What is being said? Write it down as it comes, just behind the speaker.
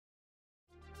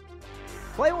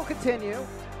Play will continue.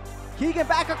 Keegan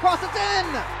back across, it's in!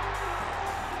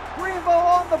 Greenville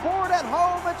on the board at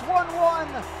home, it's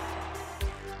 1-1.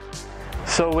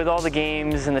 So with all the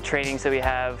games and the trainings that we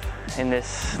have in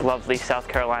this lovely South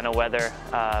Carolina weather,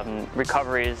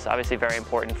 recovery is obviously very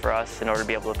important for us in order to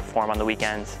be able to perform on the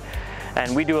weekends.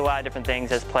 And we do a lot of different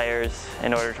things as players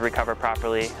in order to recover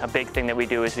properly. A big thing that we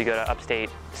do is we go to Upstate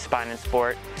Spine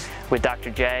Sport with Dr.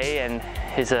 J and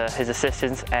his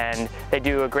assistants, and they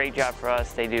do a great job for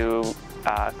us. They do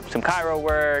some chiro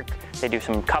work, they do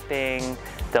some cupping,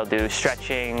 they'll do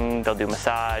stretching, they'll do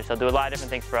massage, they'll do a lot of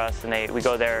different things for us, and we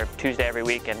go there Tuesday every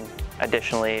week, and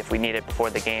additionally if we need it before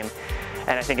the game.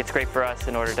 And I think it's great for us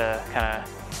in order to kind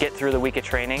of get through the week of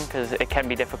training, because it can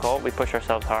be difficult, we push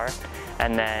ourselves hard,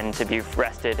 and then to be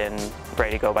rested and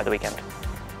ready to go by the weekend.